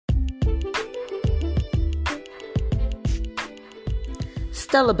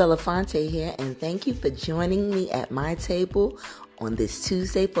Stella Belafonte here, and thank you for joining me at my table on this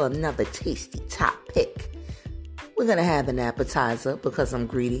Tuesday for another tasty topic. We're going to have an appetizer because I'm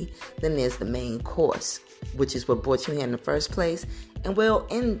greedy. Then there's the main course, which is what brought you here in the first place. And we'll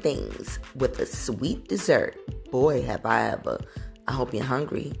end things with a sweet dessert. Boy, have I ever. I hope you're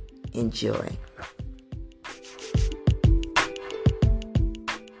hungry. Enjoy.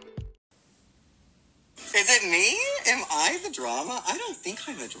 Is it me? Am I the drama? I don't think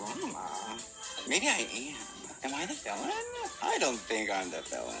I'm the drama. Maybe I am. Am I the villain? I don't think I'm the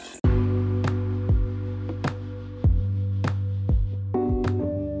villain.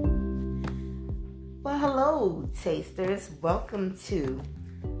 Well, hello, tasters. Welcome to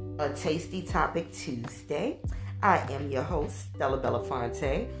A Tasty Topic Tuesday. I am your host, Stella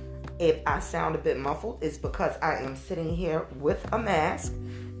Belafonte. If I sound a bit muffled, it's because I am sitting here with a mask.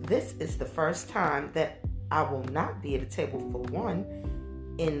 This is the first time that I will not be at a table for one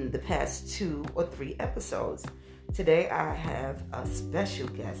in the past 2 or 3 episodes. Today I have a special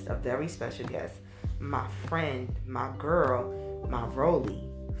guest, a very special guest, my friend, my girl, my Rollie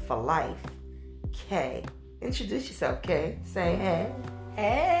for life, Kay. Introduce yourself, Kay. Say hey.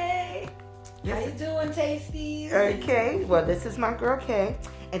 Hey. Yes. How you doing, Tasties? Okay, well, this is my girl, Kay.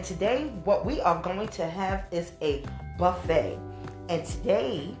 And today what we are going to have is a buffet. And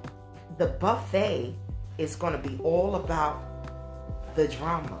today, the buffet is going to be all about the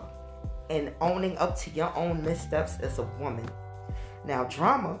drama and owning up to your own missteps as a woman. Now,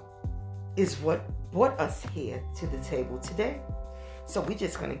 drama is what brought us here to the table today. So we're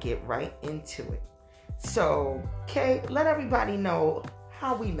just going to get right into it. So, Kay, let everybody know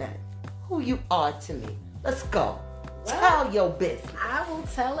how we met, who you are to me. Let's go. Well, tell your business. I will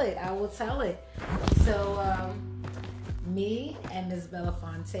tell it. So, me and Ms.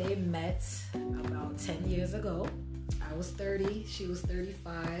 Belafonte met about 10 years ago. I was 30, she was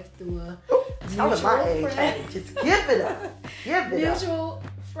 35 through a tell her my age. Hey, just give it up. Mutual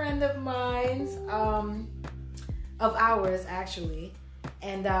friend of mine's, of ours actually.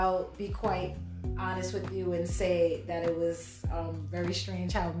 And I'll be quite honest with you and say that it was very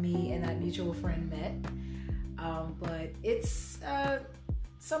strange how me and that mutual friend met. But it's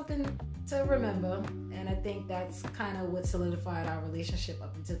something to remember, and I think that's kind of what solidified our relationship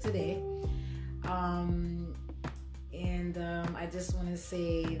up until today. I just want to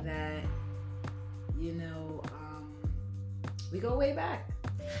say that, we go way back.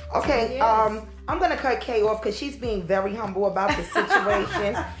 Okay, I'm gonna cut Kay off because she's being very humble about the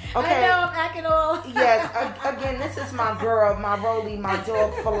situation. Okay, I know I'm acting all. Yes, again, this is my girl, my Rollie, my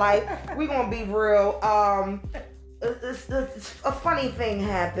dog for life. We're gonna be real. A funny thing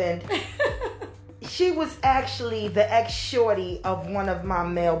happened. She was actually the ex-shorty of one of my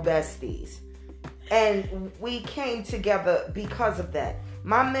male besties. And we came together because of that.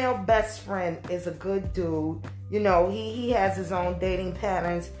 My male best friend is a good dude. He has his own dating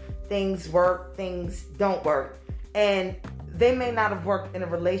patterns. Things work, things don't work. And they may not have worked in a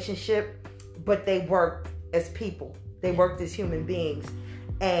relationship, but they worked as people. They worked as human beings.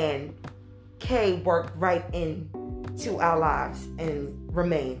 And Kay worked right into our lives and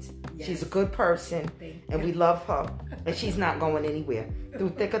remains. Yes. She's a good person, and we love her. And she's not going anywhere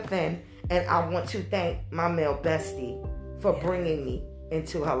through thick or thin. And I want to thank my male bestie for bringing me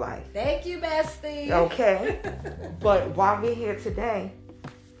into her life. Thank you, bestie. Okay. But while we're here today,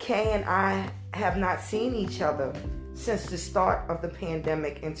 Kay and I have not seen each other since the start of the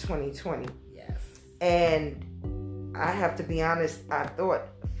pandemic in 2020. Yes. And I have to be honest, I thought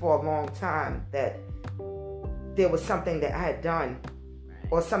for a long time that there was something that I had done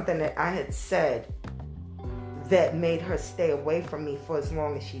or something that I had said that made her stay away from me for as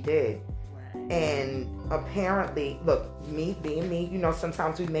long as she did. And apparently, look, me being me,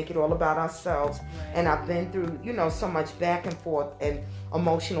 sometimes we make it all about ourselves. Right. And I've been through, so much back and forth and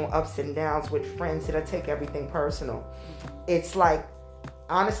emotional ups and downs with friends that I take everything personal. Mm-hmm. It's like,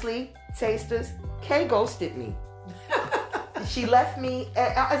 honestly, tasters, Kay ghosted me. She left me.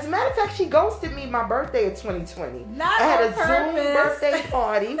 As a matter of fact, she ghosted me my birthday of 2020. I had a Zoom birthday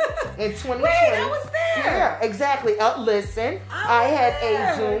party in 2020. Wait, I was there. Yeah, exactly. Listen, I had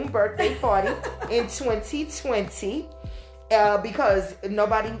a Zoom birthday party in 2020 because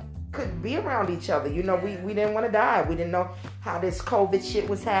nobody could be around each other. We didn't want to die. We didn't know how this COVID shit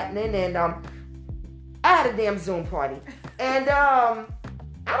was happening, and I had a damn Zoom party, and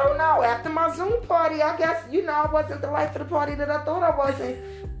I don't know. After my Zoom party, I guess, I wasn't the life of the party that I thought I was.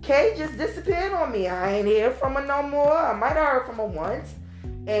 And Kay just disappeared on me. I ain't hear from her no more. I might have heard from her once.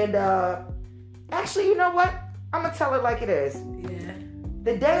 And actually, you know what? I'm going to tell it like it is. Yeah.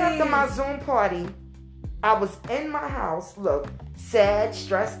 The day after my Zoom party, I was in my house, look, sad,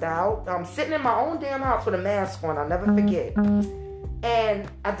 stressed out. I'm sitting in my own damn house with a mask on. I'll never forget. And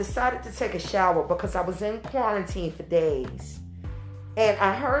I decided to take a shower because I was in quarantine for days. And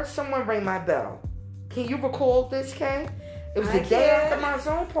I heard someone ring my bell. Can you recall this, Kay? It was the day after my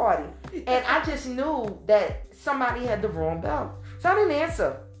Zoom party. And I just knew that somebody had the wrong bell. So I didn't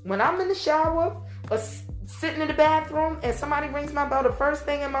answer. When I'm in the shower or sitting in the bathroom and somebody rings my bell, the first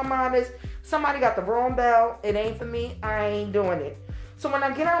thing in my mind is, somebody got the wrong bell. It ain't for me. I ain't doing it. So when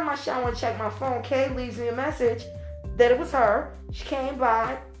I get out of my shower and check my phone, Kay leaves me a message that it was her. She came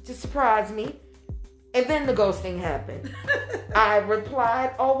by to surprise me. And then the ghosting happened. I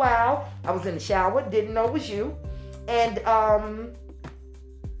replied, oh, wow. I was in the shower. Didn't know it was you. And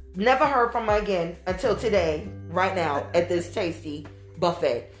never heard from her again until today, right now, at this tasty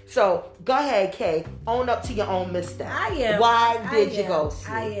buffet. So go ahead, Kay. Own up to your own misstep. I am. Why did you ghost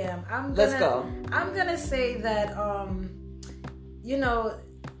me? I am. Let's go. I'm gonna say that you know,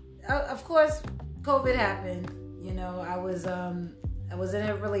 of course, COVID happened. You know, I was in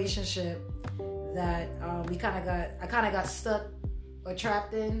a relationship that I kind of got stuck or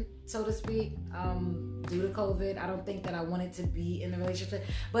trapped in, so to speak, due to COVID. I don't think that I wanted to be in a relationship.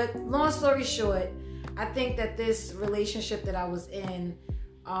 But long story short, I think that this relationship that I was in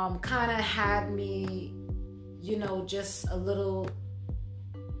kind of had me, you know, just a little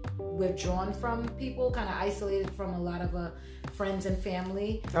withdrawn from people, kind of isolated from a lot of friends and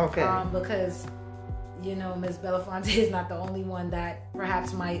family. Okay. Because, you know, Ms. Belafonte is not the only one that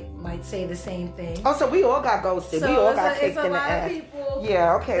perhaps might say the same thing. Oh, so we all got ghosted. So we all got kicked in the ass. ass. People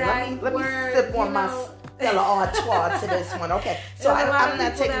yeah, okay. Let me sip on my Stella Artois to this one. Okay. So I'm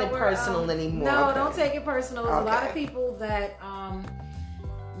not taking it personal anymore. No, okay. Don't take it personal. There's okay. a lot of people that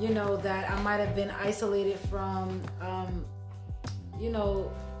you know, that I might have been isolated from, you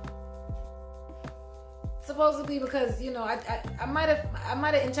know, supposedly because, you know, I might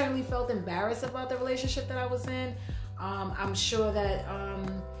have internally felt embarrassed about the relationship that I was in. I'm sure that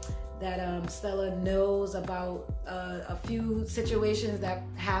Stella knows about a few situations that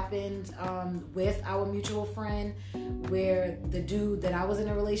happened with our mutual friend, where the dude that I was in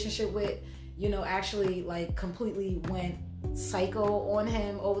a relationship with, you know, actually like completely went psycho on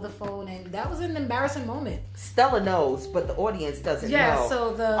him over the phone, and that was an embarrassing moment. Stella knows, but the audience doesn't know. Yeah,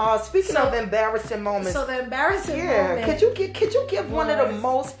 so speaking of embarrassing moments. So the embarrassing moment. Could you give one of the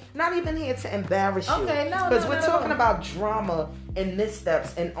most, not even here to embarrass you. Okay, no. Because we're talking about drama and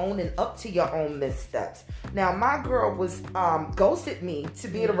missteps and owning up to your own missteps. Now, my girl was ghosted me to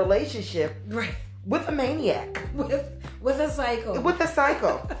be in a relationship with a maniac. With a psycho. With a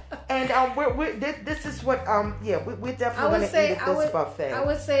psycho. And this is what we're definitely going to eat at this buffet. I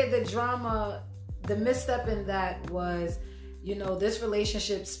would say the drama, the misstep in that was, you know, this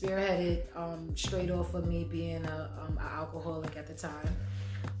relationship spearheaded straight off of me being an alcoholic at the time.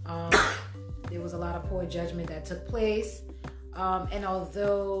 There was a lot of poor judgment that took place, and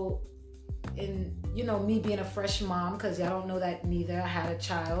although in, you know, me being a fresh mom, because y'all don't know that neither, I had a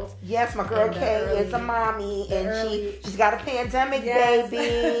child. Yes, my girl Kay is a mommy, she's got a pandemic, baby.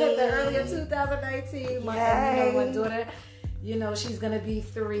 The early of 2019, my daughter, you know, she's gonna be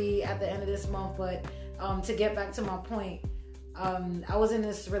 3 at the end of this month. But to get back to my point, I was in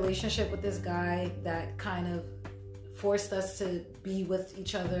this relationship with this guy that kind of forced us to be with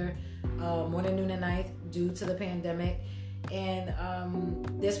each other morning, noon, and night due to the pandemic. And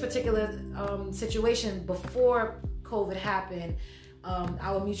this particular situation, before COVID happened,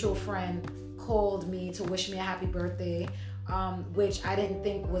 our mutual friend called me to wish me a happy birthday, which I didn't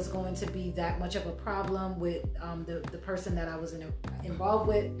think was going to be that much of a problem with the person that I was involved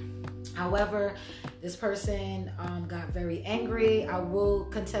with. However, this person got very angry. I will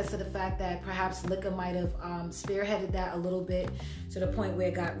contest to the fact that perhaps liquor might have spearheaded that a little bit, to the point where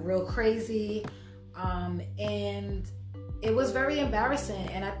it got real crazy. And it was very embarrassing.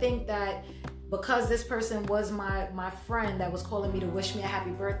 And I think that because this person was my friend that was calling me to wish me a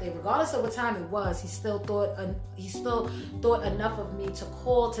happy birthday, regardless of what time it was, he still thought enough of me to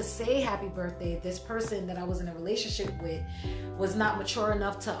call to say happy birthday. This person that I was in a relationship with was not mature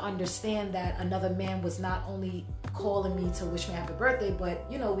enough to understand that another man was not only calling me to wish me a happy birthday, but,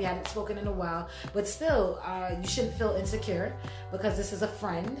 you know, we hadn't spoken in a while. But still, you shouldn't feel insecure, because this is a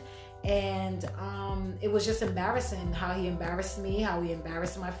friend. And it was just embarrassing how he embarrassed me, how he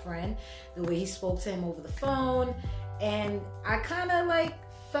embarrassed my friend, the way he spoke to him over the phone. And I kind of like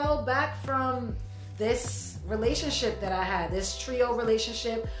fell back from this relationship that I had, this trio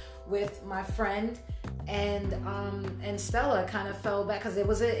relationship with my friend and Stella. Kind of fell back because it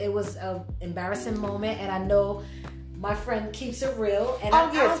was a embarrassing moment. And I know my friend keeps it real. And Oh,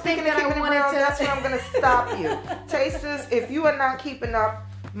 I yeah. don't Speaking think of that keeping I it wanted real, to. that's where I'm going to stop you. Tasters, if you are not keeping up,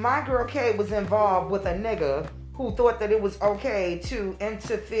 my girl Kay was involved with a nigga who thought that it was okay to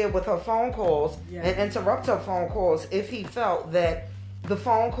interfere with her phone calls and interrupt her phone calls if he felt that the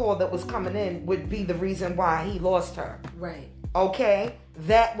phone call that was coming in would be the reason why he lost her. Right. Okay?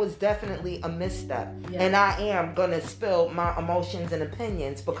 That was definitely a misstep. Yeah. And I am going to spill my emotions and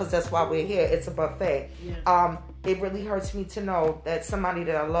opinions because that's why we're here. It's a buffet. Yeah. It really hurts me to know that somebody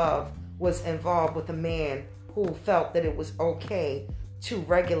that I love was involved with a man who felt that it was okay to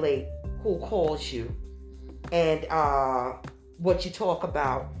regulate who calls you and what you talk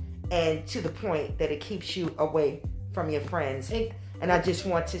about, and to the point that it keeps you away from your friends. And I just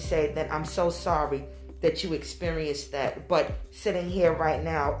want to say that I'm so sorry that you experienced that, but sitting here right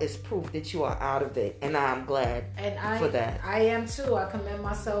now is proof that you are out of it, and I'm glad for that. I am too. I commend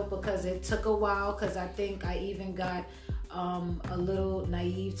myself because it took a while, because I think I even got a little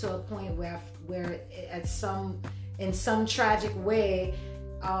naive to a point where in some tragic way,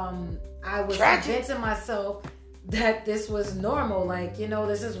 I was convincing myself that this was normal. Like,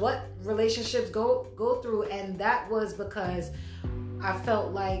 this is what relationships go through. And that was because I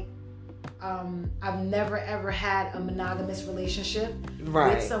felt like I've never ever had a monogamous relationship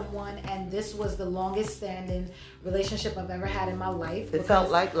with someone, and this was the longest standing relationship I've ever had in my life. It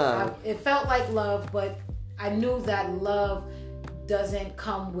felt like love. It felt like love, but I knew that love doesn't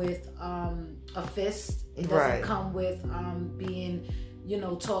come with a fist. It doesn't come with being,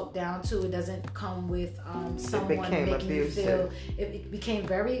 talked down to. It doesn't come with someone making abusive. You feel. It became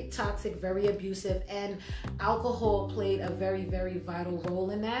very toxic, very abusive, and alcohol played a very, very vital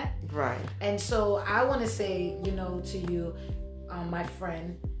role in that. Right. And so I want to say, to you, my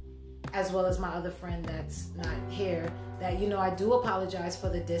friend, as well as my other friend that's not here, that, I do apologize for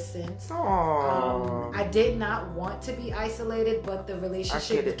the distance. I did not want to be isolated, but the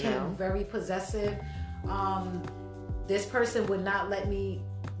relationship became very possessive. This person would not let me,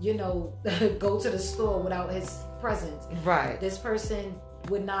 go to the store without his presence. Right. This person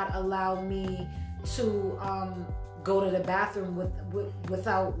would not allow me to go to the bathroom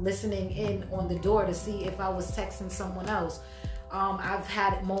without listening in on the door to see if I was texting someone else. I've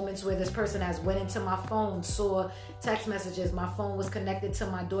had moments where this person has went into my phone, saw text messages. My phone was connected to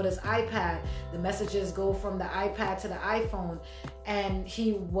my daughter's iPad. The messages go from the iPad to the iPhone. And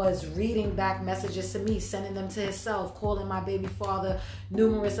he was reading back messages to me, sending them to himself, calling my baby father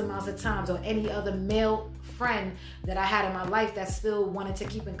numerous amounts of times, or any other male friend that I had in my life that still wanted to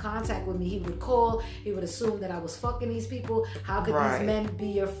keep in contact with me. He would call. He would assume that I was fucking these people. How could these men be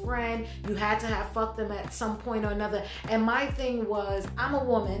your friend? You had to have fucked them at some point or another. And my thing was, I'm a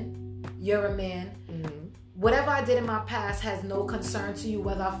woman. You're a man. Mm-hmm. Whatever I did in my past has no concern to you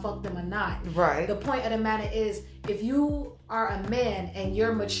whether I fucked them or not. Right. The point of the matter is, if you are a man and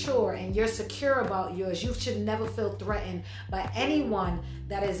you're mature and you're secure about yours, you should never feel threatened by anyone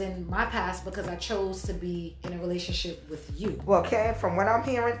that is in my past because I chose to be in a relationship with you. Well, Kay, from what I'm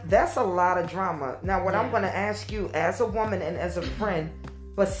hearing, that's a lot of drama. Now, what I'm going to ask you as a woman and as a friend,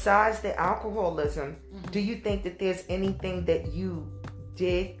 besides the alcoholism, do you think that there's anything that you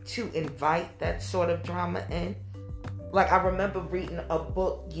did to invite that sort of drama in? Like, I remember reading a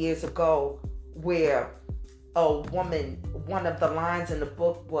book years ago where a woman, one of the lines in the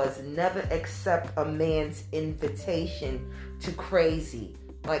book was, never accept a man's invitation to crazy.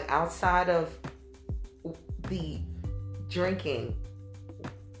 Like, outside of the drinking,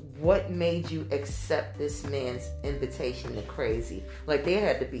 what made you accept this man's invitation to crazy? Like, there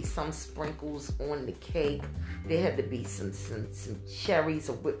had to be some sprinkles on the cake. There had to be some cherries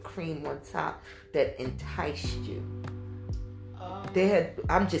or whipped cream on top that enticed you.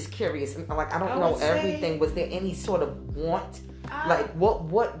 I'm just curious. Like, I don't know everything. Was there any sort of want? Like, what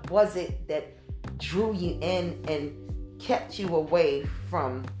was it that drew you in and kept you away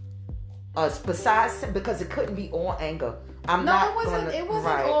from us? Besides, because it couldn't be all anger. It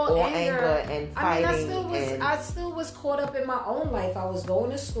wasn't all anger and fighting. I still was caught up in my own life. I was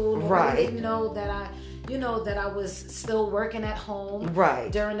going to school. Nobody didn't know that I was still working at home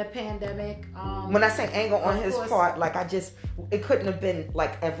during the pandemic. When I say anger on his part, like, it couldn't have been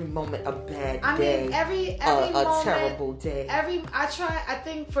like every moment a bad day. Every moment, a terrible day. I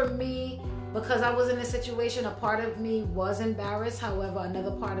think for me, because I was in a situation, a part of me was embarrassed. However,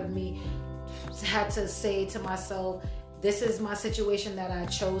 another part of me had to say to myself, this is my situation that I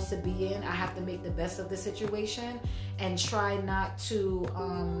chose to be in. I have to make the best of the situation and try not to,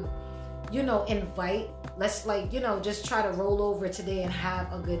 invite. Let's just try to roll over today and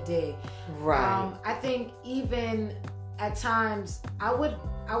have a good day. Right. I think even at times I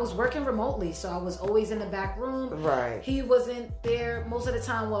was working remotely, so I was always in the back room. Right. He wasn't there most of the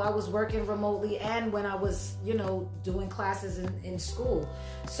time while I was working remotely and when I was, doing classes in school.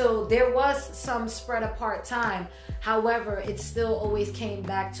 So there was some spread apart time. However, it still always came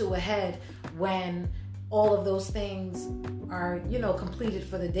back to a head when all of those things are, completed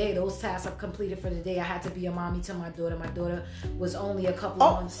for the day. Those tasks are completed for the day. I had to be a mommy to my daughter. My daughter was only a couple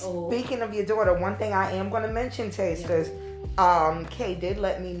of months old. Speaking of your daughter, one thing I am going to mention, Tasters, Kay did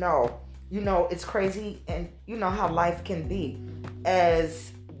let me know, it's crazy, and you know how life can be.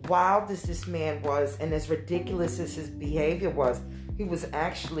 As wild as this man was and as ridiculous as his behavior was, he was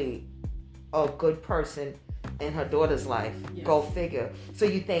actually a good person in her daughter's life. Yes. Go figure. So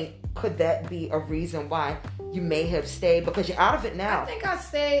you think, could that be a reason why you may have stayed? Because you're out of it now. I think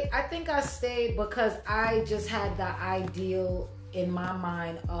I stayed because I just had the ideal in my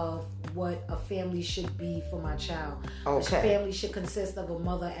mind of what a family should be for my child. Okay. A family should consist of a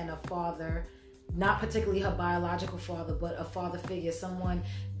mother and a father, not particularly her biological father, but a father figure, someone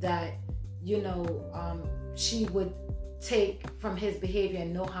that, she would take from his behavior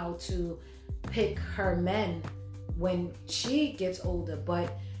and know how to pick her men when she gets older.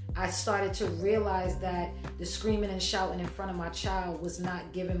 But I started to realize that the screaming and shouting in front of my child was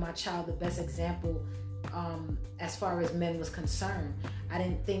not giving my child the best example as far as men was concerned. I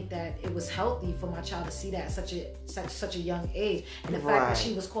didn't think that it was healthy for my child to see that at such a young age. And the fact that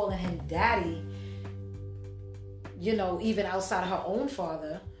she was calling him daddy, even outside of her own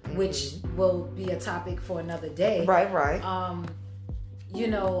father, which will be a topic for another day. Right. I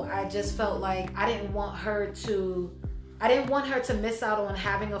just felt like I didn't want her to miss out on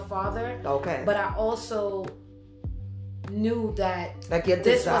having a father. Okay. But I also knew that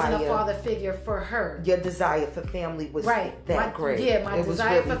this wasn't a father figure for her. Your desire for family was great. Yeah, my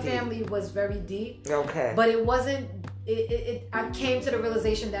desire for family was very deep. Okay. But it wasn't. I came to the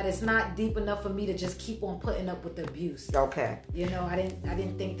realization that it's not deep enough for me to just keep on putting up with the abuse. Okay. I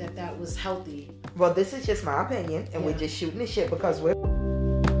didn't think that was healthy. Well, this is just my opinion, and we're just shooting the shit because we're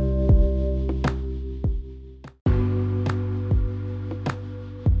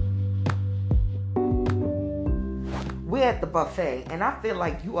at the buffet, and I feel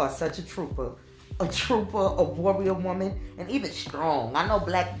like you are such a trooper, a warrior woman, and even strong. I know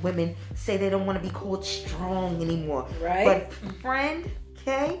black women say they don't want to be called strong anymore. Right. But friend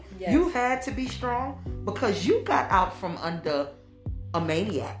Kay, you had to be strong because you got out from under a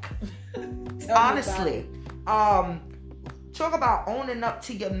maniac. Honestly. Talk about owning up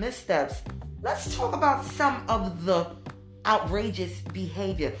to your missteps. Let's talk about some of the outrageous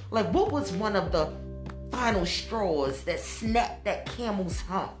behavior. Like, what was one of the final straws that snapped that camel's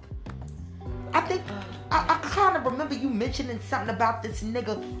hump? I think I kind of remember you mentioning something about this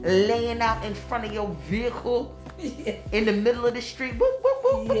nigga laying out in front of your vehicle in the middle of the street.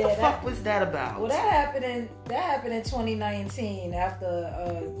 What the fuck was that about? Well, that happened in 2019 after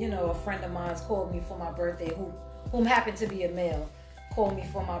a friend of mine called me for my birthday, whom happened to be a male, called me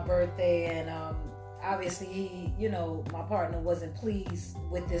for my birthday, and obviously he, my partner wasn't pleased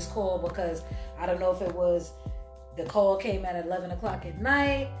with this call because I don't know if it was the call came at 11 o'clock at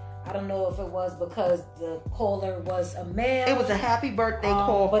night. I don't know if it was because the caller was a male. It was a happy birthday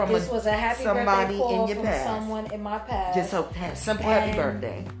call but this was a happy birthday call from someone in my past. Just a simple happy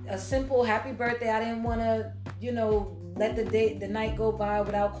birthday. A simple happy birthday. I didn't want to, let the night go by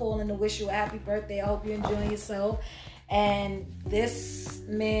without calling to wish you a happy birthday. I hope you're enjoying yourself. And this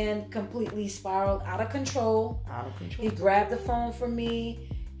man completely spiraled out of control. He grabbed the phone from me.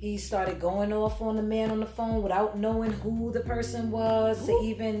 He started going off on the man on the phone without knowing who the person was, to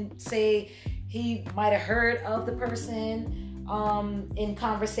even say he might have heard of the person in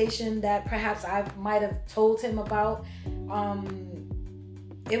conversation that perhaps I might have told him about.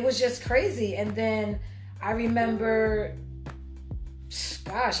 It was just crazy. And then I remember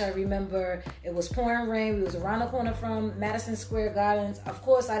it was pouring rain. We was around the corner from Madison Square Gardens. Of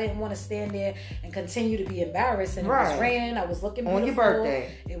course, I didn't want to stand there and continue to be embarrassed. And it was raining. I was looking beautiful. On your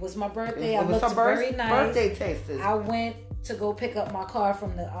birthday. It was my birthday. I looked very nice. Birthday tasters. I went to go pick up my car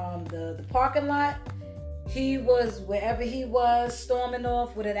from the parking lot. He was wherever he was, storming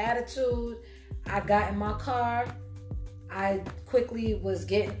off with an attitude. I got in my car. I quickly was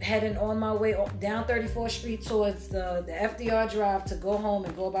heading on my way down 34th Street towards the FDR Drive to go home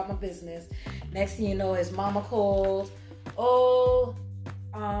and go about my business. Next thing you know, his mama called.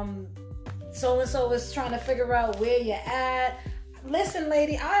 So-and-so is trying to figure out where you're at. Listen,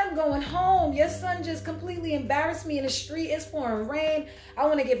 lady, I'm going home. Your son just completely embarrassed me in the street. It's pouring rain. I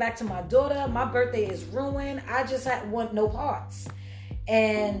want to get back to my daughter. My birthday is ruined. I just want no parts.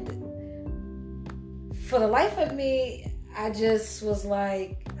 And for the life of me, I just was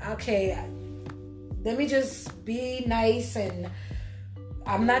like, okay, let me just be nice, and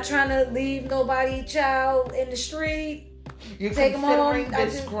I'm not trying to leave nobody child in the street. You're Take him considering home.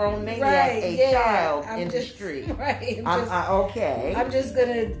 this grown maniac a child in the street. Right. Okay. I'm just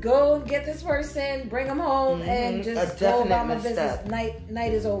gonna go and get this person, bring him home, and just go about my business.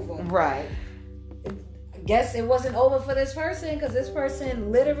 Night is over. Right. I guess it wasn't over for this person, because this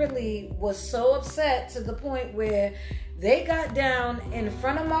person literally was so upset to the point where they got down in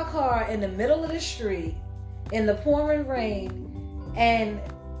front of my car in the middle of the street in the pouring rain and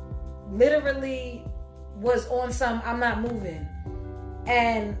literally was on some I'm not moving.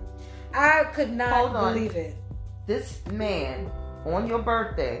 And I could not believe it. This man on your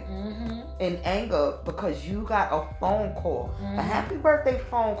birthday in anger because you got a phone call, a happy birthday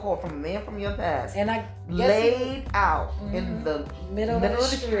phone call from a man from your past, and I laid out in the middle of the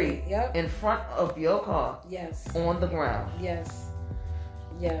street in front of your car, on the ground. I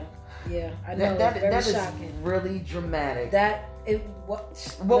know. That is shocking. really dramatic. What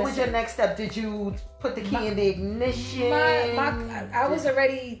was your next step? Did you put the key in the ignition? I was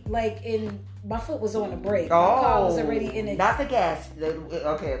already my foot was on the brake. My car was already in it. Not the gas.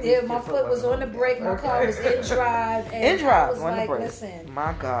 Okay. Yeah, my foot was on the brake. My car was in drive. And in drive, I was on the brake. Listen.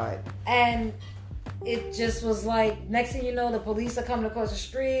 My God. And it just was like, next thing you know, the police are coming across the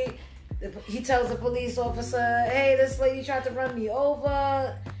street. He tells the police officer, hey, this lady tried to run me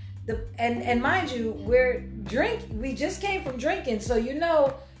over. And mind you, we just came from drinking, so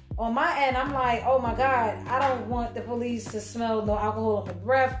on my end, I'm like, oh my God, I don't want the police to smell no alcohol on my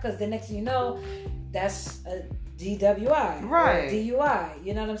breath, because the next thing you know, that's a DWI, right? Or DUI.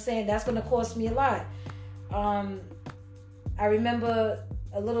 You know what I'm saying? That's going to cost me a lot. I remember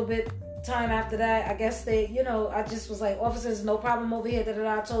a little bit time after that, I guess I just was like, officers, no problem over here.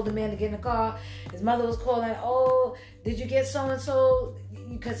 I told the man to get in the car. His mother was calling, oh, did you get so and so?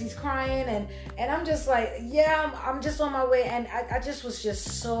 Because he's crying, and I'm just like, yeah, I'm just on my way, and I just was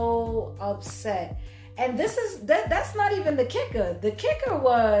just so upset. And that's not even the kicker. The kicker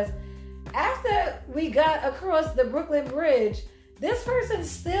was, after we got across the Brooklyn Bridge, this person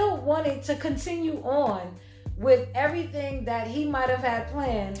still wanted to continue on with everything that he might have had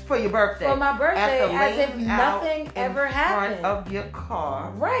planned for your birthday. For my birthday, as if nothing ever happened. In front of your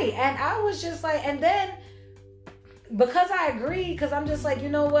car. Right. And I was just like, and then because I agreed, because I'm just like, you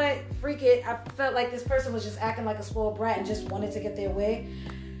know what? Freak it. I felt like this person was just acting like a spoiled brat and just wanted to get their way.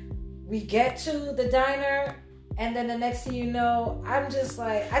 We get to the diner, and then the next thing you know, I'm just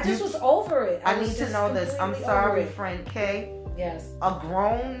like, I just was over it. I need to know this. I'm sorry, friend K. Yes. A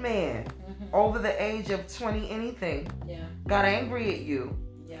grown man over the age of 20 anything got angry at you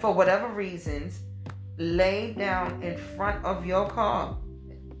for whatever reasons, laid down in front of your car,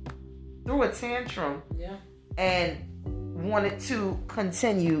 threw a tantrum, and wanted to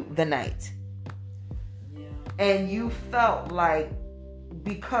continue the night. And you felt like,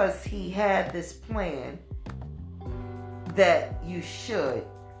 because he had this plan, that you should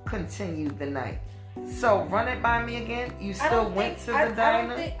continue the night. So run it by me again. You still went to the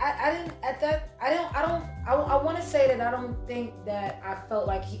diner? I want to say that I don't think that I felt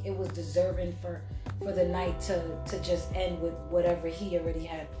like it was deserving for the night to just end with whatever he already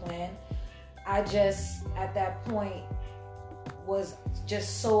had planned. I just, at that point, was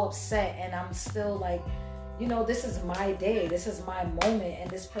just so upset, and I'm still like, this is my day, this is my moment, and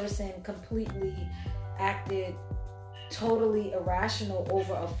this person completely acted totally irrational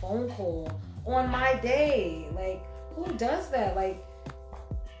over a phone call on my day. Like, who does that? Like,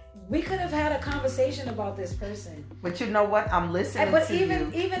 we could have had a conversation about this person. But you know what? I'm listening to you.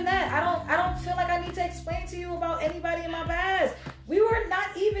 But even that, I don't feel like I need to explain to you about anybody in my past. We were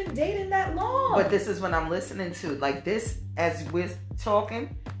not even dating that long. But this is what I'm listening to. Like this, as we're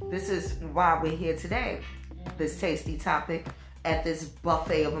talking, this is why we're here today. This tasty topic at this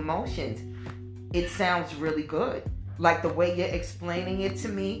buffet of emotions. It sounds really good. Like the way you're explaining it to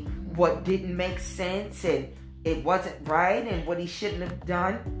me, what didn't make sense and it wasn't right and what he shouldn't have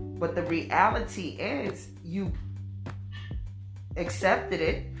done. But the reality is, you accepted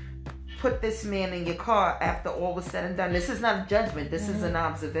it, put this man in your car after all was said and done. This is not a judgment. This is an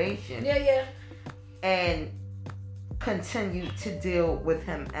observation. Yeah. And continue to deal with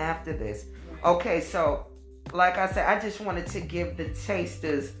him after this. Okay, so like I said, I just wanted to give the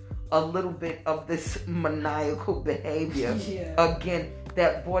tasters a little bit of this maniacal behavior. Again,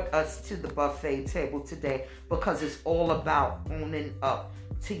 that brought us to the buffet table today, because it's all about owning up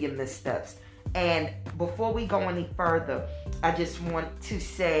to your missteps. And before we go any further, I just want to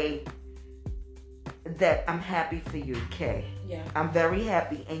say that I'm happy for you, Kay. I'm very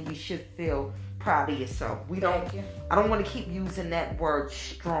happy, and you should feel proud of yourself. Thank you. I don't want to keep using that word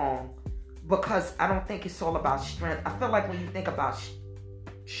strong because I don't think it's all about strength. I feel like when you think about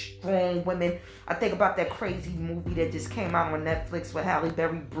strong women, I think about that crazy movie that just came out on Netflix with Halle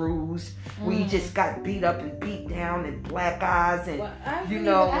Berry, Bruised, where you just got beat up and beat down and black eyes and Well, I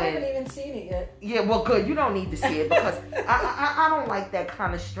haven't even seen it yet. Yeah, well, good. You don't need to see it because I don't like that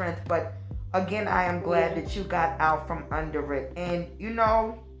kind of strength. But again, I am glad that you got out from under it. And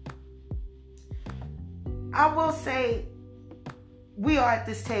I will say we are at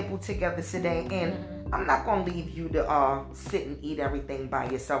this table together today, and I'm not going to leave you to sit and eat everything by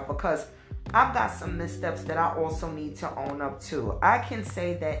yourself because I've got some missteps that I also need to own up to. I can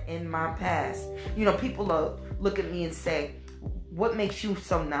say that in my past, people look at me and say, what makes you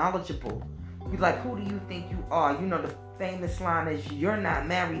so knowledgeable? You're like, who do you think you are? The famous line is, you're not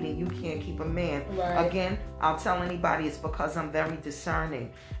married and you can't keep a man. Right. Again, I'll tell anybody it's because I'm very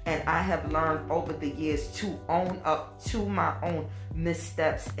discerning. And I have learned over the years to own up to my own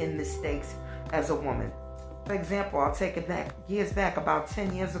missteps and mistakes as a woman. For example, I'll take it back. Years back, about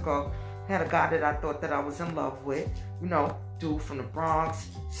 10 years ago, I had a guy that I thought that I was in love with. Dude from the Bronx,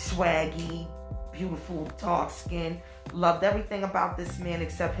 swaggy, beautiful, dark skin. Loved everything about this man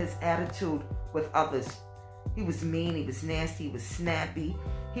except his attitude with others. He was mean, he was nasty, he was snappy.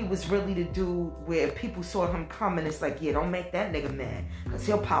 He was really the dude where people saw him coming, it's like, yeah, don't make that nigga mad, because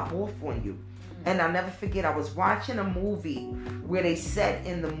he'll pop off on you. And I'll never forget, I was watching a movie where they said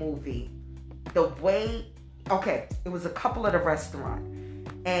in the movie, it was a couple at a restaurant,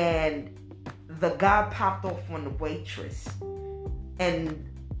 and the guy popped off on the waitress, and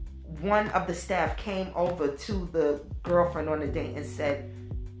one of the staff came over to the girlfriend on the date and said,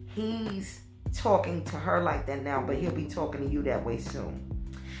 he's talking to her like that now, but he'll be talking to you that way soon.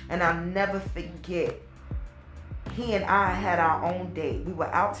 And I'll never forget, he and I had our own date. We were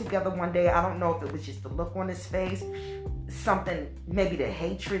out together one day. I don't know if it was just the look on his face, something, maybe the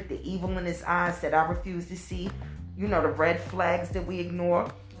hatred, the evil in his eyes that I refused to see, the red flags that we ignore.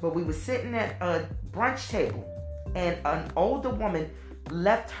 But we were sitting at a brunch table, and an older woman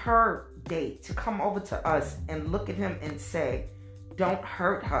left her date to come over to us and look at him and say, don't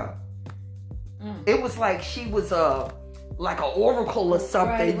hurt her. It was like she was like an oracle or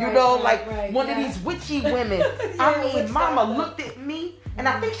something, one of these witchy women. Mama looked at me, and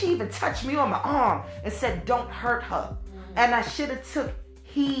I think she even touched me on my arm and said, don't hurt her. And I should have took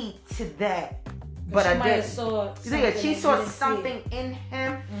heed to that. But I didn't. She saw something in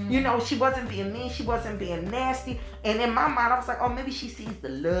him. She wasn't being mean. She wasn't being nasty. And in my mind, I was like, oh, maybe she sees the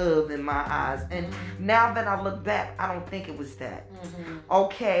love in my eyes. And now that I look back, I don't think it was that.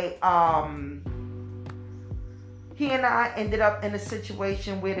 Okay. He and I ended up in a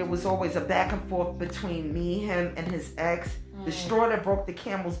situation where there was always a back and forth between me, him, and his ex. The straw that broke the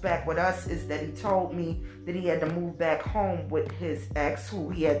camel's back with us is that he told me that he had to move back home with his ex, who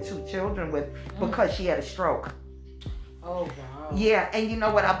he had 2 children with, because she had a stroke. Oh, wow. Yeah, and you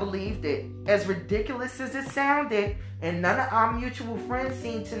know what? I believed it. As ridiculous as it sounded, and none of our mutual friends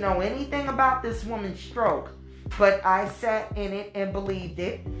seemed to know anything about this woman's stroke, but I sat in it and believed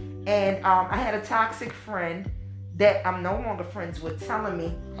it. And I had a toxic friend that I'm no longer friends with telling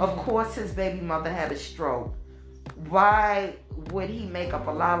me, of course his baby mother had a stroke. Why would he make up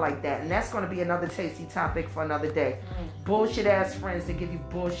a lie like that? And that's going to be another tasty topic for another day. Bullshit ass friends that give you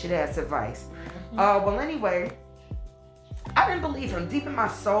bullshit ass advice. Well, anyway, I didn't believe him. Deep in my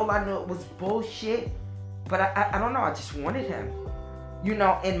soul, I knew it was bullshit. But I don't know. I just wanted him.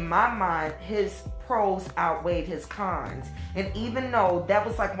 In my mind, his pros outweighed his cons. And even though that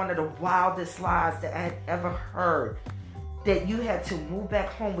was like one of the wildest lies that I had ever heard, that you had to move back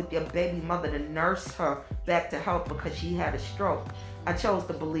home with your baby mother to nurse her back to health because she had a stroke, I chose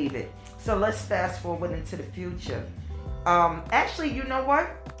to believe it. So let's fast forward into the future. Actually, you know what?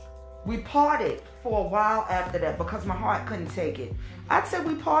 We parted for a while after that because my heart couldn't take it. I'd say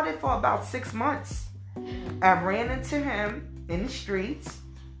we parted for about 6 months. I ran into him in the streets.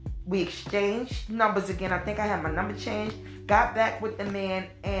 We exchanged numbers again. I think I had my number changed. Got back with the man,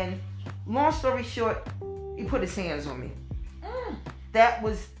 and long story short, he put his hands on me. That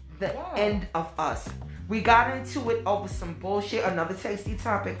was the end of us. We got into it over some bullshit, another tasty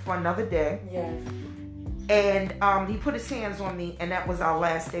topic for another day. Yes. And he put his hands on me, and that was our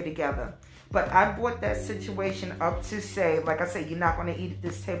last day together. But I brought that situation up to say, like I said, you're not going to eat at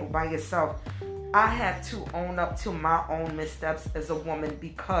this table by yourself. I had to own up to my own missteps as a woman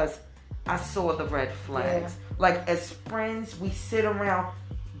because I saw the red flags. Yeah. Like, as friends, we sit around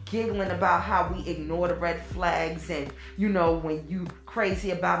giggling about how we ignore the red flags, and you know, when you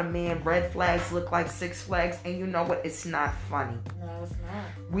crazy about a man, red flags look like Six Flags, and you know what? It's not funny. No, it's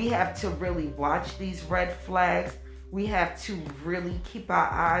not. We have to really watch these red flags. We have to really keep our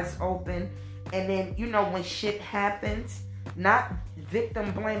eyes open. And then, you know, when shit happens, not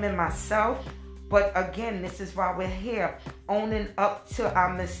victim blaming myself, but again, this is why we're here, owning up to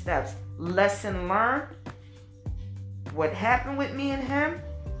our missteps. Lesson learned. What happened with me and him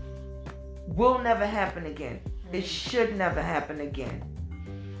will never happen again. It should never happen again.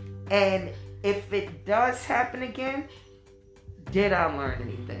 And if it does happen again, did I learn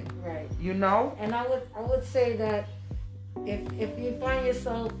anything? Right. You know? And I would say that if you find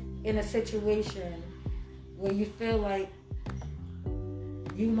yourself in a situation where you feel like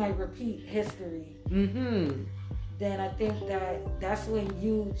you might repeat history, then I think that's when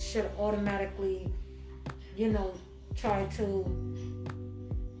you should automatically, you know, try to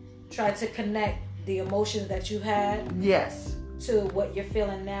connect the emotions that you had. Yes. To what you're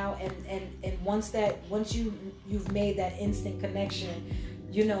feeling now, and once you've made that instant connection,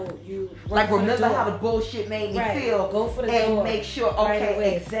 you know, you like remember how the bullshit made me feel. Go for the and door. Make sure, okay,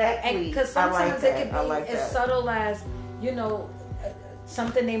 right exactly. Because sometimes it can be like as subtle as, you know,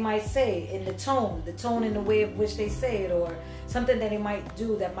 something they might say in the tone in the way of which they say it, or something that they might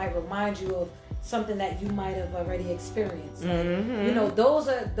do that might remind you of something that you might have already experienced. You know, those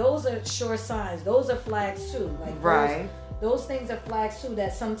are sure signs. Those are flags too. Like those things are flags too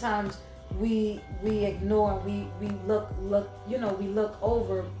that sometimes we ignore. We look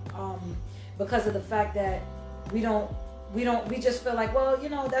over because of the fact that we just feel like, well, you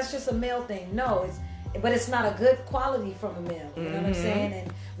know, that's just a male thing. No, but it's not a good quality from a male. You know what I'm saying?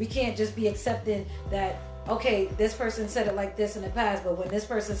 And we can't just be accepting that, okay, this person said it like this in the past, but when this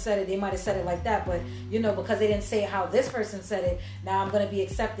person said it, they might have said it like that. But, you know, because they didn't say it how this person said it, now I'm going to be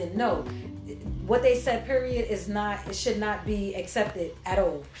accepted. No. What they said, period, it should not be accepted at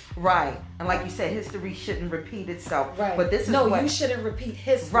all. Right. And like you said, history shouldn't repeat itself. Right. But this is you shouldn't repeat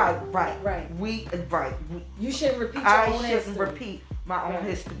history. Right. You shouldn't repeat your own history. I shouldn't repeat my own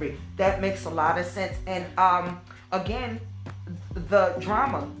history. That makes a lot of sense. And again, the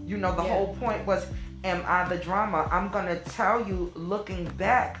drama, you know, the whole point was, am I the drama? I'm going to tell you, looking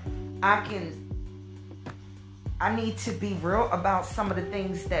back, I need to be real about some of the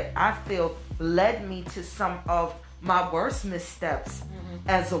things that I feel led me to some of my worst missteps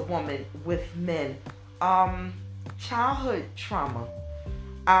as a woman with men. Childhood trauma.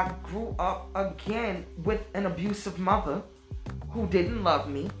 I grew up again with an abusive mother who didn't love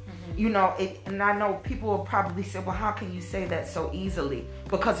me. You know, and I know people will probably say, well, how can you say that so easily?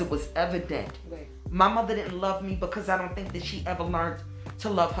 Because it was evident. Right. My mother didn't love me because I don't think that she ever learned to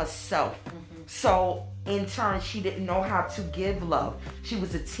love herself. So in turn, she didn't know how to give love. She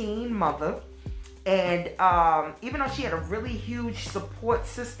was a teen mother. And even though she had a really huge support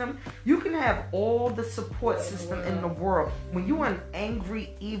system, you can have all the support system in the world. When you're an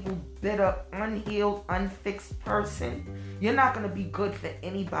angry, evil, bitter, unhealed, unfixed person, you're not going to be good for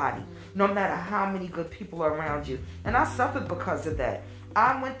anybody, no matter how many good people are around you. And I suffered because of that.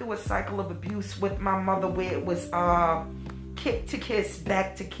 I went through a cycle of abuse with my mother where it was kick to kiss,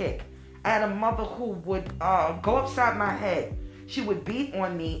 back to kick. I had a mother who would go upside my head. She would beat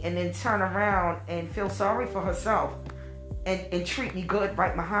on me and then turn around and feel sorry for herself and treat me good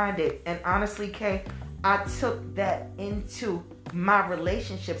right behind it. And honestly, Kay, I took that into my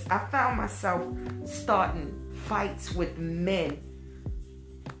relationships. I found myself starting fights with men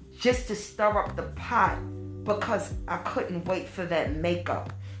just to stir up the pot because I couldn't wait for that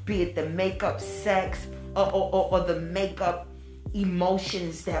makeup. Be it the makeup sex or the makeup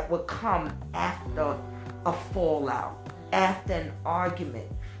emotions that would come after a fallout. After an argument.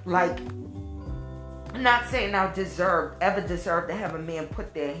 Like, I'm not saying I ever deserved to have a man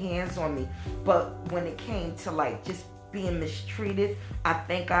put their hands on me, but when it came to like just being mistreated, I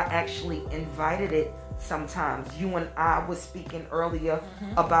think I actually invited it sometimes. You and I was speaking earlier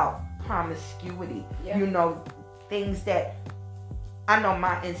about promiscuity. You know, things that I know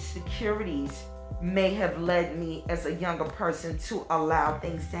my insecurities may have led me as a younger person to allow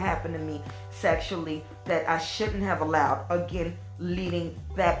things to happen to me sexually that I shouldn't have allowed. Again, leading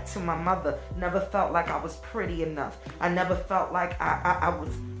back to my mother. Never felt like I was pretty enough. I never felt like I was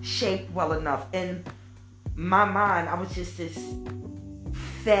shaped well enough. In my mind, I was just this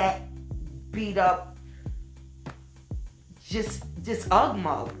fat, beat up, just ugh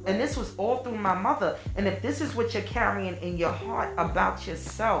mug. And this was all through my mother. And if this is what you're carrying in your heart about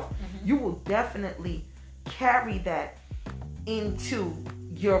yourself, you will definitely carry that into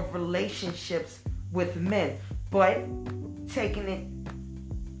your relationships with men. But taking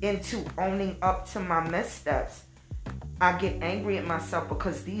it into owning up to my missteps, I get angry at myself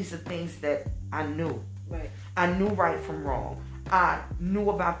because these are things that I knew. Right. I knew right from wrong. I knew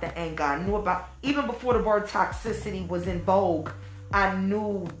about the anger. I knew about, even before the word toxicity was in vogue, I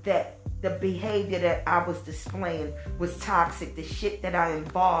knew that the behavior that I was displaying was toxic. The shit that I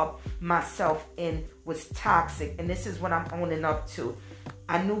involved myself in was toxic. And this is what I'm owning up to.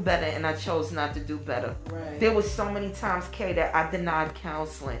 I knew better and I chose not to do better. Right. There was so many times, Kay, that I denied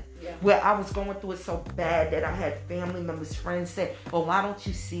counseling. Yeah. Where I was going through it so bad that I had family members, friends say, well, why don't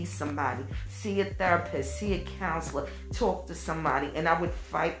you see somebody? See a therapist, see a counselor, talk to somebody. And I would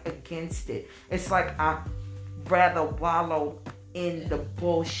fight against it. It's like I rather wallow in the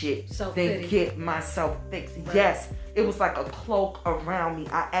bullshit than get myself fixed. Right. Yes, it was like a cloak around me.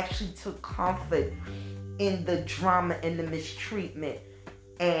 I actually took comfort in the drama and the mistreatment.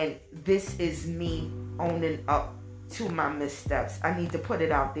 And this is me owning up to my missteps. I need to put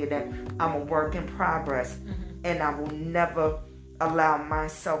it out there that I'm a work in progress. And I will never allow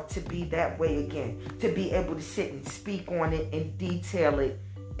myself to be that way again. To be able to sit and speak on it and detail it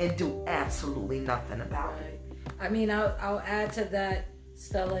and do absolutely nothing about it. I mean, I'll add to that,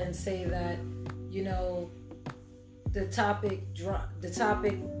 Stella, and say that, you know, the topic,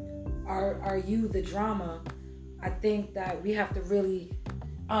 are you the drama? I think that we have to really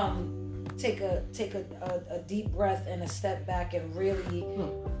take a deep breath and a step back and really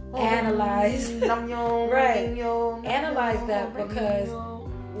analyze analyze that, because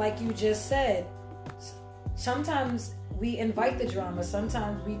like you just said, sometimes we invite the drama,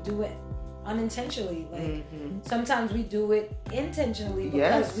 sometimes we do it unintentionally, like sometimes we do it intentionally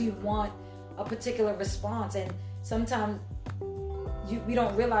because we want a particular response, and sometimes we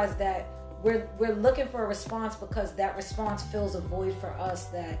don't realize that we're looking for a response because that response fills a void for us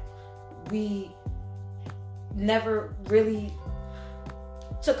that we never really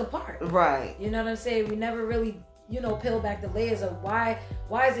took apart. Right. You know what I'm saying? We never really, peel back the layers of why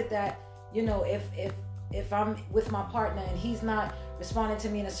is it that, if I'm with my partner and he's not responding to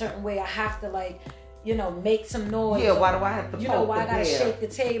me in a certain way, I have to make some noise. Yeah, why do I have to why I gotta shake the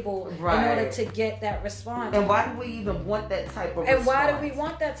table in order to get that response? And why do we even want that type of response? And why do we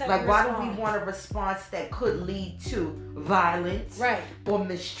want that type of response? Why do we want a response that could lead to violence? Right. Or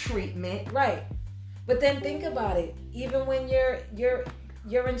mistreatment? Right. But then think about it. Even when you're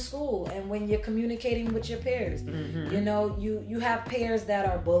in school and when you're communicating with your peers, you have peers that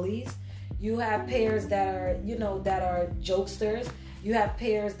are bullies. You have peers that are, that are jokesters. You have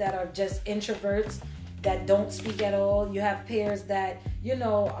peers that are just introverts that don't speak at all. You have peers that,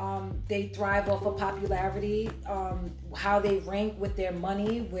 they thrive off of popularity, how they rank with their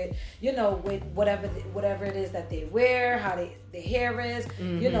money, with whatever it is that they wear, how their hair is,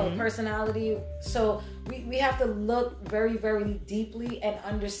 personality. So we have to look very, very deeply and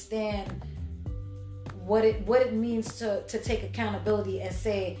understand what it means to take accountability and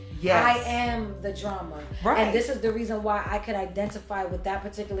say, I am the drama. Right. And this is the reason why I could identify with that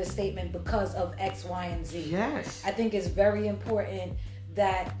particular statement because of X, Y, and Z. Yes. I think it's very important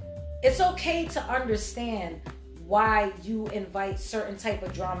that it's okay to understand why you invite certain type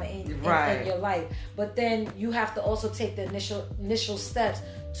of drama in your life. But then you have to also take the initial steps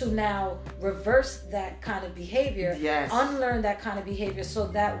to now reverse that kind of behavior, unlearn that kind of behavior, so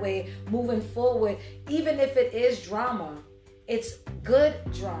that way moving forward, even if it is drama, it's good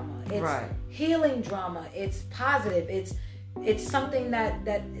drama, it's healing drama, it's positive, it's something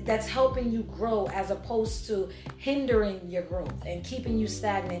that's helping you grow as opposed to hindering your growth and keeping you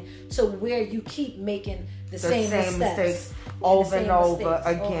stagnant to where you keep making the same mistakes over and over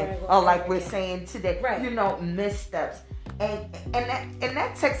again. Like we're saying today, missteps. And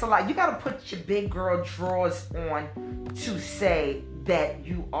that takes a lot. You got to put your big girl drawers on to say that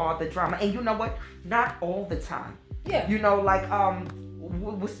you are the drama. And you know what? Not all the time. Yeah.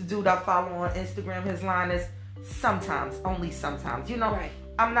 What's the dude I follow on Instagram? His line is sometimes, only sometimes.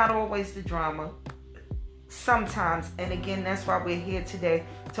 I'm not always the drama. Sometimes. And again, that's why we're here today,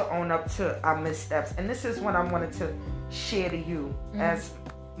 to own up to our missteps. And this is what I wanted to share to you as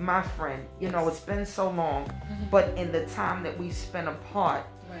my friend. It's been so long, but in the time that we've spent apart,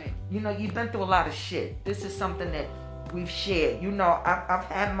 you've been through a lot of shit. This is something that we've shared. I've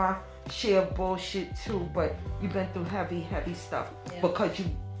had my share of bullshit too, but you've been through heavy stuff because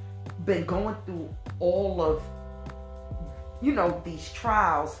you've been going through all of these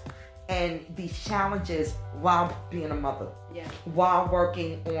trials and these challenges while being a mother, while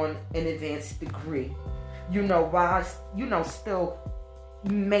working on an advanced degree, while still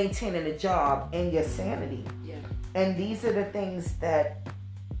maintaining a job and your sanity. And these are the things that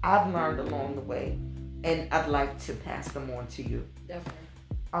I've learned along the way, and I'd like to pass them on to you. Definitely.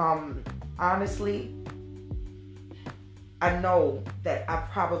 Honestly, I know that I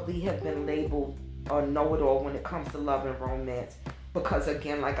probably have been labeled a know-it-all when it comes to love and romance because,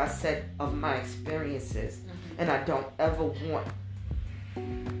 again, like I said, of my experiences. And I don't ever want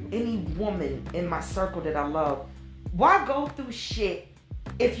any woman in my circle that I love. Why go through shit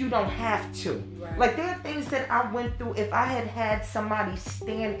if you don't have to? Right. Like, there are things that I went through. If I had somebody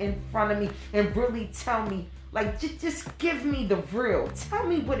stand in front of me and really tell me, like, just give me the real. Tell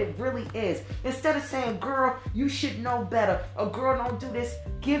me what it really is. Instead of saying, girl, you should know better. Or, girl, don't do this.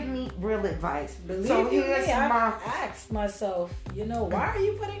 Give me real advice. Believe so you here's me, I've my... asked myself, why are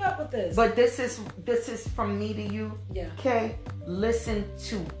you putting up with this? But this is from me to you. Yeah. Okay? Listen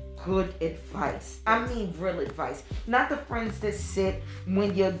to good advice. I mean real advice. Not the friends that sit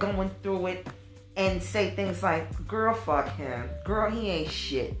when you're going through it and say things like, girl, fuck him. Girl, he ain't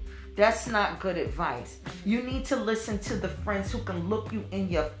shit. That's not good advice. You need to listen to the friends who can look you in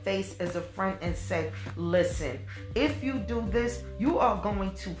your face as a friend and say, listen, if you do this, you are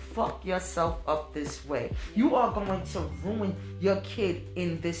going to fuck yourself up this way. You are going to ruin your kid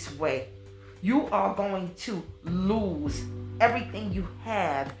in this way. You are going to lose everything you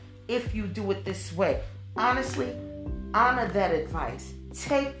have if you do it this way. Honestly, honor that advice.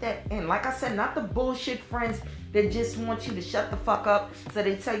 Take that in. Like I said, not the bullshit friends that just want you to shut the fuck up so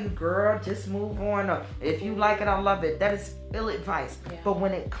they tell you, girl, just move on, or if you like it, I love it. That is ill advice. Yeah. But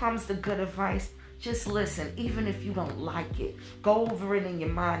when it comes to good advice, just listen, even if you don't like it. Go over it in your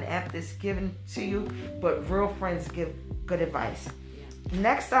mind after it's given to you, but real friends give good advice. Yeah.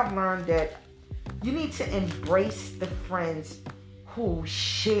 Next, I've learned that you need to embrace the friends who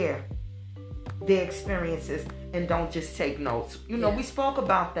share their experiences and don't just take notes. We spoke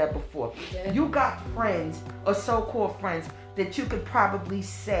about that before. Yeah. You got friends or so-called friends that you could probably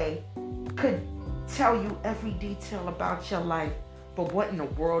say could tell you every detail about your life, but what in the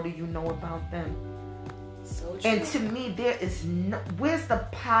world do you know about them? So true. And to me, there is where's the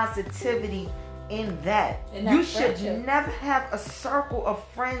positivity in that? You should never have a circle of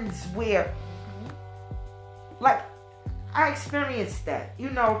friends where, like, I experienced that.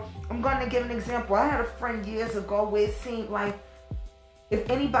 I'm going to give an example. I had a friend years ago where it seemed like if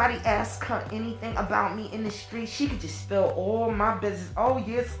anybody asked her anything about me in the street, she could just spill all my business. Oh,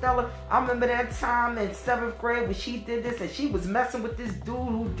 yeah, Stella, I remember that time in 7th grade when she did this and she was messing with this dude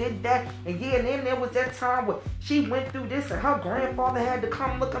who did that. And then there was that time where she went through this and her grandfather had to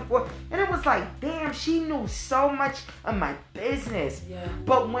come looking for her. And it was like, damn, she knew so much of my business. Yeah.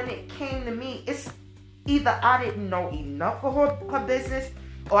 But when it came to me, it's either I didn't know enough of her business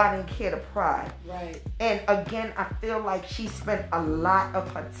or I didn't care to pry. Right. And again, I feel like she spent a lot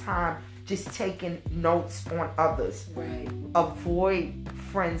of her time just taking notes on others. Right. Avoid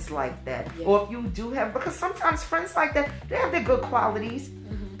friends like that. Yeah. Or if you do have, because sometimes friends like that, they have their good qualities.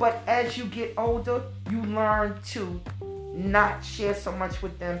 Mm-hmm. But as you get older, you learn to not share so much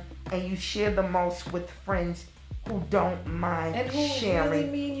with them and you share the most with friends who don't mind and who sharing really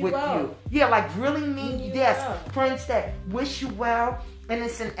mean you with well. you. Yeah, like really mean you. Yes, well. Friends that wish you well, and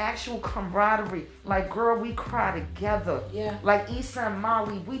it's an actual camaraderie. Like, girl, we cry together. Yeah. Like Issa and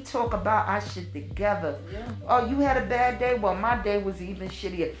Molly, we talk about our shit together. Yeah. Oh, you had a bad day? Well, my day was even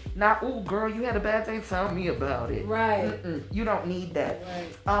shittier. Now, ooh, girl, you had a bad day? Tell me about it. Right. You don't need that.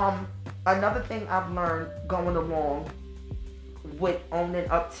 Right. Another thing I've learned going along with owning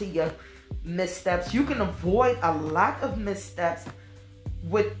up to your missteps, you can avoid a lot of missteps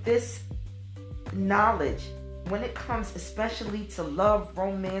with this knowledge when it comes especially to love,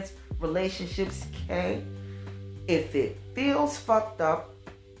 romance, relationships. Okay, if it feels fucked up,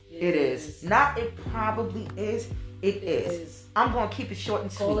 it is. Not it probably is, it is. I'm gonna keep it short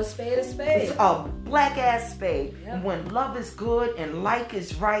and sweet. Call a spade a spade. It's a black ass spade. Yep. When love is good and like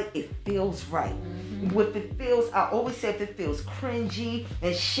is right, it feels right. Mm-hmm. If it feels, I always say, if it feels cringy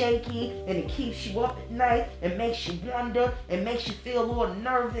and shaky and it keeps you up at night and makes you wonder and makes you feel a little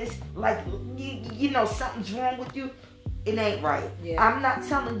nervous, like you know something's wrong with you, it ain't right. Yeah. I'm not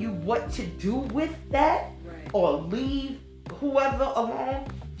telling you what to do with that or leave whoever alone.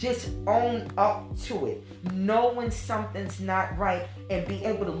 Just own up to it. Know when something's not right and be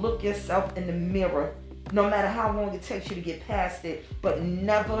able to look yourself in the mirror, no matter how long it takes you to get past it, but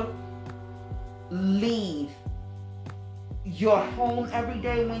never leave your home every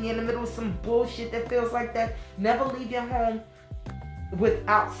day when you're in the middle of some bullshit that feels like that. Never leave your home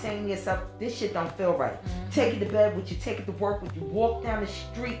without saying to yourself, this shit don't feel right. Mm-hmm. Take it to bed with you, take it to work with you, walk down the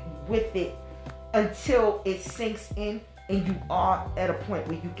street with it until it sinks in and you are at a point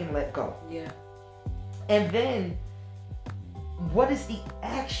where you can let go. Yeah. And then, what is the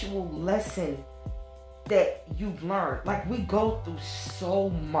actual lesson that you've learned? Like, we go through so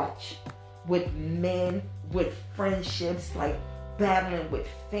much with men, with friendships, like battling with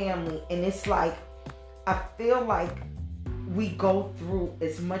family, and it's like, I feel like we go through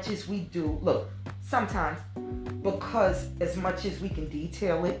as much as we do. Look, sometimes, because as much as we can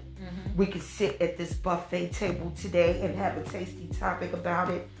detail it, we can sit at this buffet table today and have a tasty topic about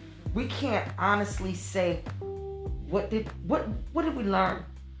it. We can't honestly say, what did we learn?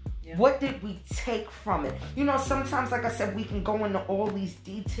 Yeah. What did we take from it? You know, sometimes, like I said, we can go into all these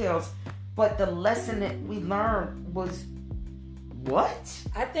details, but the lesson that we learned was what?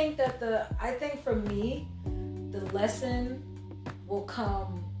 I think for me, the lesson will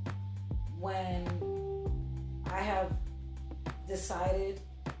come when I have decided,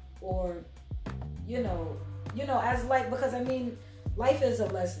 or as like, because I mean, life is a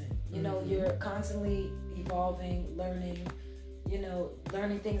lesson. You know, you're constantly evolving, learning,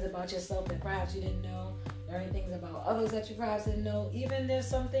 learning things about yourself that perhaps you didn't know, learning things about others that you perhaps didn't know. Even there's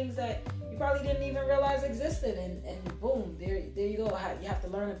some things that you probably didn't even realize existed, and boom, there you go. You have to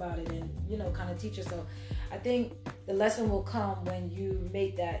learn about it and, kind of teach yourself. I think the lesson will come when you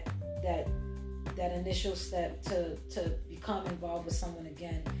make that initial step to become involved with someone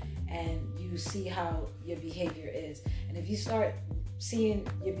again, and you see how your behavior is. And if you start seeing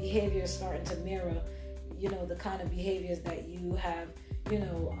your behavior starting to mirror, the kind of behaviors that you have,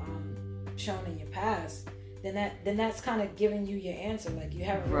 shown in your past, then that's kind of giving you your answer. Like, you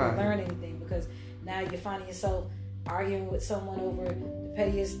haven't really learned anything, because now you're finding yourself arguing with someone over the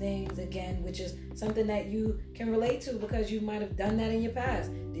pettiest things again, which is something that you can relate to because you might have done that in your past.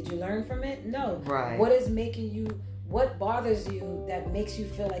 Did you learn from it? No. Right. What bothers you that makes you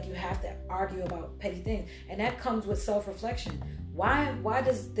feel like you have to argue about petty things? And that comes with self-reflection. Why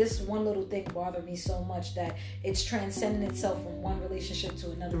does this one little thing bother me so much that it's transcending itself from one relationship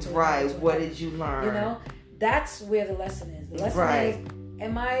to another? What did you learn? That's where the lesson is. The lesson is,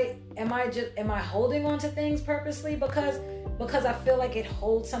 am I holding on to things purposely because I feel like it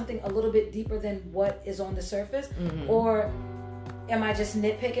holds something a little bit deeper than what is on the surface? Or am I just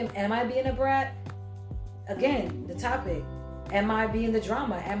nitpicking? Am I being a brat? Again, the topic. Am I being the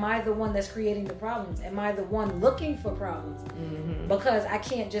drama? Am I the one that's creating the problems? Am I the one looking for problems? Because I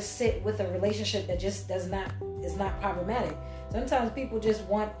can't just sit with a relationship that just is not problematic. Sometimes people just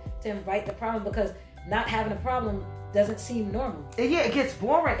want to invite the problem because not having a problem doesn't seem normal. Yeah, it gets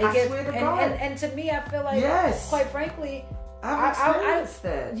boring. I swear to God. And to me, I feel like, quite frankly, I've experienced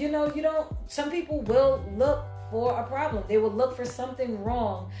that. Some people will look for a problem. They will look for something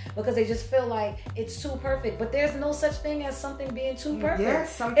wrong because they just feel like it's too perfect. But there's no such thing as something being too perfect.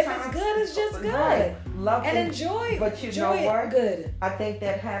 Yes, sometimes. If it's good, it's just good. Right. Love and it. enjoy. But you know what? Good. I think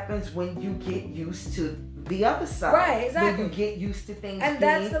that happens when you get used to the other side. Right, exactly. When you get used to things and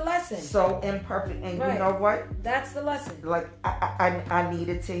that's the lesson. So imperfect. And you know what? That's the lesson. Like, I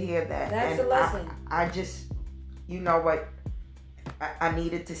needed to hear that. That's the lesson. I just, you know what? I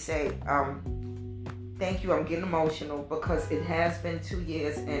needed to say, thank you. I'm getting emotional because it has been 2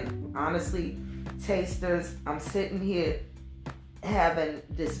 years, and honestly, tasters, I'm sitting here having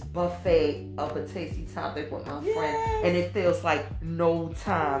this buffet of a tasty topic with my friend, and it feels like no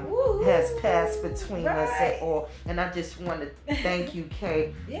time has passed between us at all. And I just want to thank you,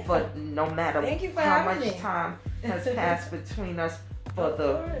 Kay, for no matter how much time has passed between us, for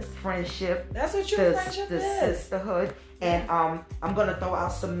the friendship. That's what true friendship is. The sisterhood. And I'm gonna throw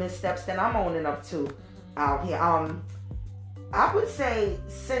out some missteps that I'm owning up to out here. I would say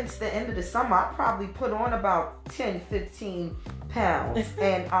since the end of the summer, I probably put on about 10, 15 pounds.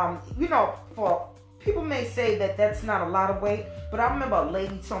 And, for people may say that that's not a lot of weight, but I remember a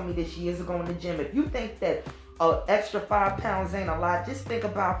lady told me this years ago in the gym, if you think that an extra 5 pounds ain't a lot, just think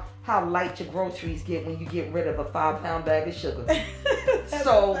about how light your groceries get when you get rid of a 5-pound bag of sugar.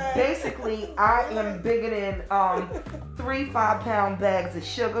 So basically, I am bigger than 3 5-pound bags of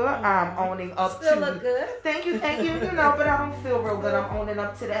sugar. I'm owning up Still look good. Thank you. But I don't feel real good. I'm owning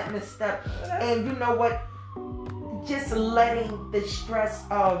up to that misstep. And you know what? Just letting the stress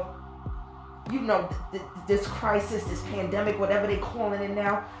of, this crisis, this pandemic, whatever they're calling it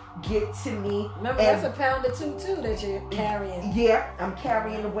now, get to me. Remember, that's a pound or two too that you're carrying. Yeah, I'm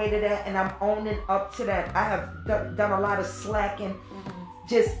carrying the weight of that, and I'm owning up to that. I have done a lot of slacking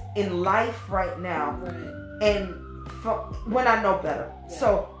just in life right now, and when I know better.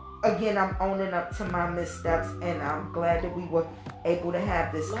 So again, I'm owning up to my missteps, and I'm glad that we were able to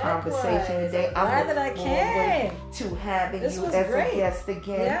have this conversation today. I'm glad that I came to having this you was as great. a guest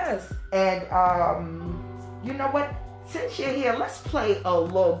again. Yes. And you know what? Since you're here, let's play a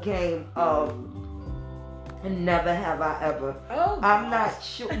little game of Never have I ever. Oh, I'm not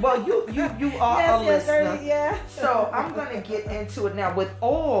sure. Well, you are a listener. Yeah. So I'm gonna get into it now with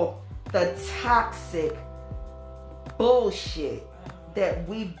all the toxic bullshit that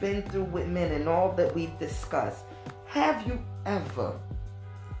we've been through with men and all that we've discussed. Have you ever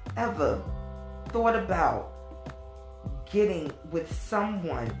thought about getting with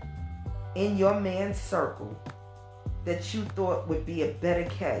someone in your man's circle that you thought would be a better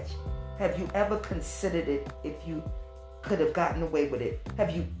catch? Have you ever considered it if you could have gotten away with it? Have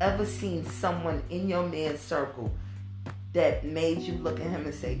you ever seen someone in your man's circle that made you look at him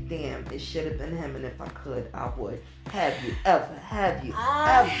and say, damn, it should have been him, and if I could, I would? Have you ever? I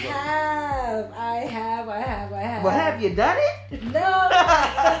have. Well, have you done it? No.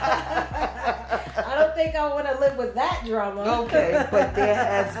 I don't think I want to live with that drama. Okay, but there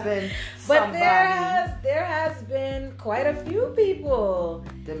has been somebody. But there has been quite a few people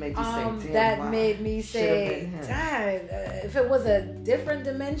that made you say, damn, that made me say, God, if it was a different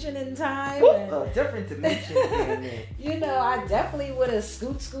dimension in time. A different dimension, you know, I definitely would have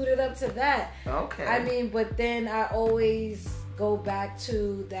scooted up to that. Okay. I mean, but then I always go back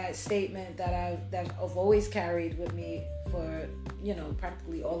to that statement that I've always carried with me for, you know,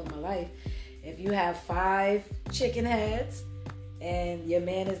 practically all of my life. If you have 5 chicken heads and your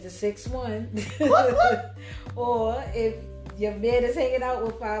man is the 6th one, or if your man is hanging out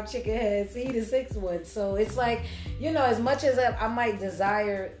with 5 chicken heads, he the 6th one. So it's like, you know, as much as I might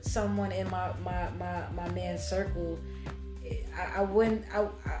desire someone in my man's circle, I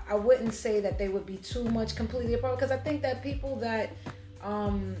wouldn't say that they would be too much completely apart, because I think that people that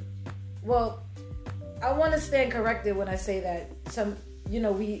well, I want to stand corrected when I say that some, you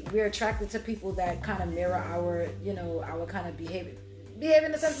know, we're attracted to people that kind of mirror our, you know, our kind of behavior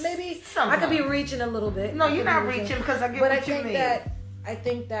in a sense. Maybe sometimes. I could be reaching a little bit. No, you're not reaching, because I get what you mean. I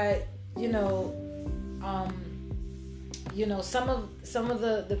think that, you know, some of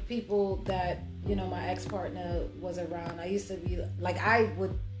the people that, you know, my ex-partner was around, I used to be like, I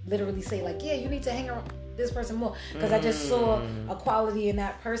would literally say like, yeah, you need to hang around this person more, because I just saw a quality in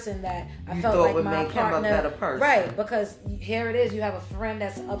that person that I felt like would my make partner, him a better person. Right? Because here it is, you have a friend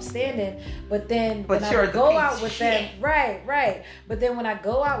that's upstanding, but then when I go out with them, right. But then when I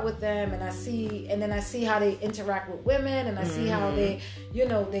go out with them and I see how they interact with women, and I see how they, you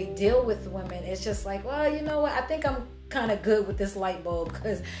know, they deal with women, it's just like, well, you know what? I think I'm kind of good with this light bulb,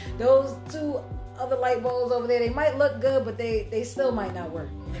 because those 2 other light bulbs over there, they might look good, but they still might not work,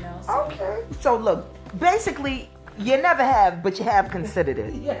 you know? So. Okay. So look, basically, you never have, but you have considered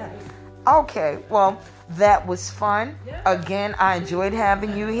it. Yes. Okay. Well, that was fun. Yes. Again, I enjoyed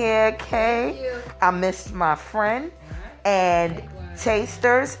having you here, Kay. Thank you. I missed my friend. And Likewise.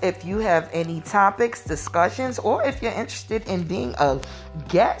 Tasters, if you have any topics, discussions, or if you're interested in being a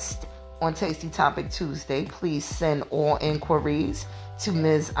guest on Tasty Topic Tuesday, please send all inquiries to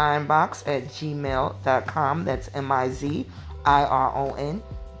Ms. Ironbox at gmail.com. That's MIZIRONBOX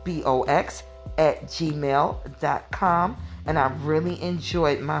at gmail.com. And I really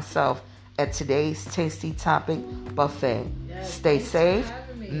enjoyed myself at today's Tasty Topic Buffet. Yes, Stay safe,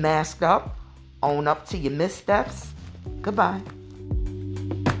 masked up, own up to your missteps. Goodbye.